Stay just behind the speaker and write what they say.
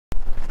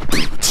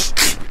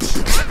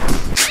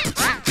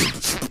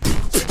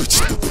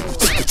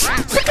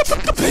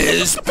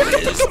I'm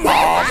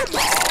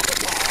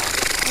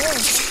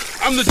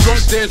the drunk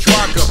dance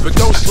rocker, but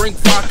don't drink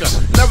vodka.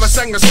 Never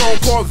sang a song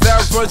called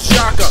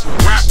Revelstoke.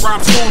 Rap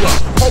rhyme schooler,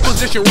 pole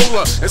position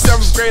ruler. In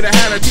 7th grade I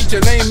had a teacher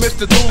named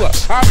Mr. Dula.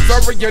 I'm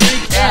very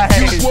unique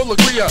and you will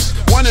agree.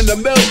 One in a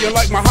million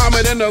like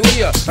Muhammad and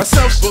Aaliyah. A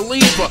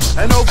self-believer,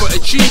 an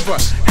overachiever.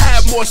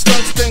 Had more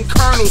stunts than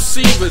Colonel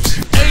Sievers.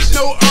 Ain't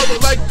no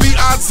other like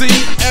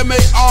B-I-Z-M-A-R-K-I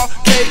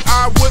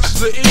with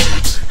the E.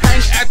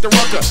 Hang at the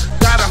rucker,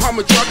 got a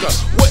Hummer trucker.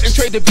 Wouldn't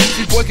trade the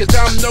beachy boy cause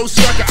I'm no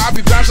sucker. I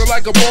be bouncing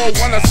like a ball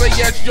when I say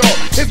yes, yo.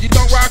 If you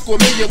don't rock with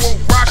me, you won't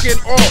rock it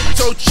all.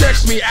 So check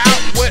me out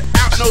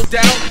without no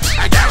doubt.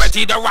 I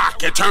guarantee to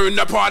rock and turn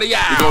the party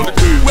out. We're gonna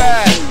do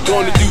rad,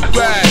 gonna do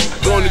rad,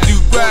 gonna do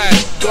rad,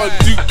 gonna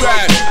do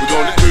rad. We're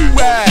gonna do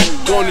rad,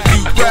 gonna do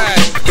rad,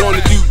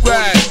 gonna do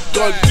rad,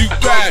 gonna do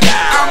rad.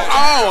 I'm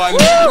on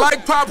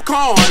like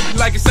popcorn,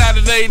 like a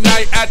Saturday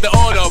night at the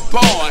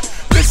Autobahn.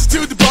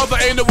 Listen to the brother,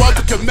 ain't no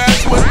other can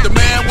mess with the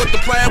man with the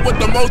plan with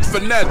the most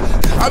finesse.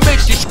 I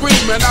make you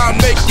scream and I'll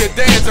make you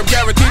dance. I'm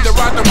guaranteed to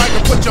rock the mic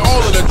and put you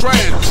all in a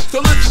trance. So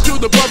listen to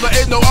the brother,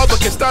 ain't no other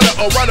can stutter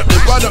or run up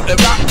and run up and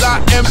rock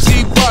like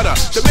MC Butter.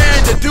 The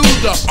man that do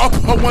the up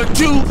or 1,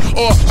 2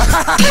 or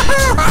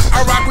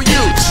I rock with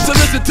you. So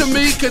listen to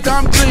me cause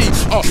I'm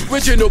the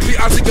original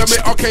B.I.Z.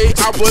 okay,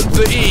 I was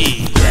the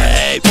E.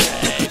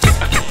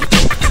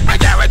 I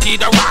guarantee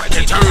to rock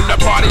and turn the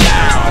party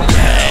out.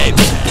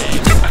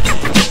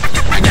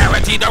 I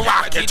guarantee to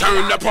rock and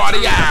turn the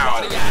party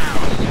out.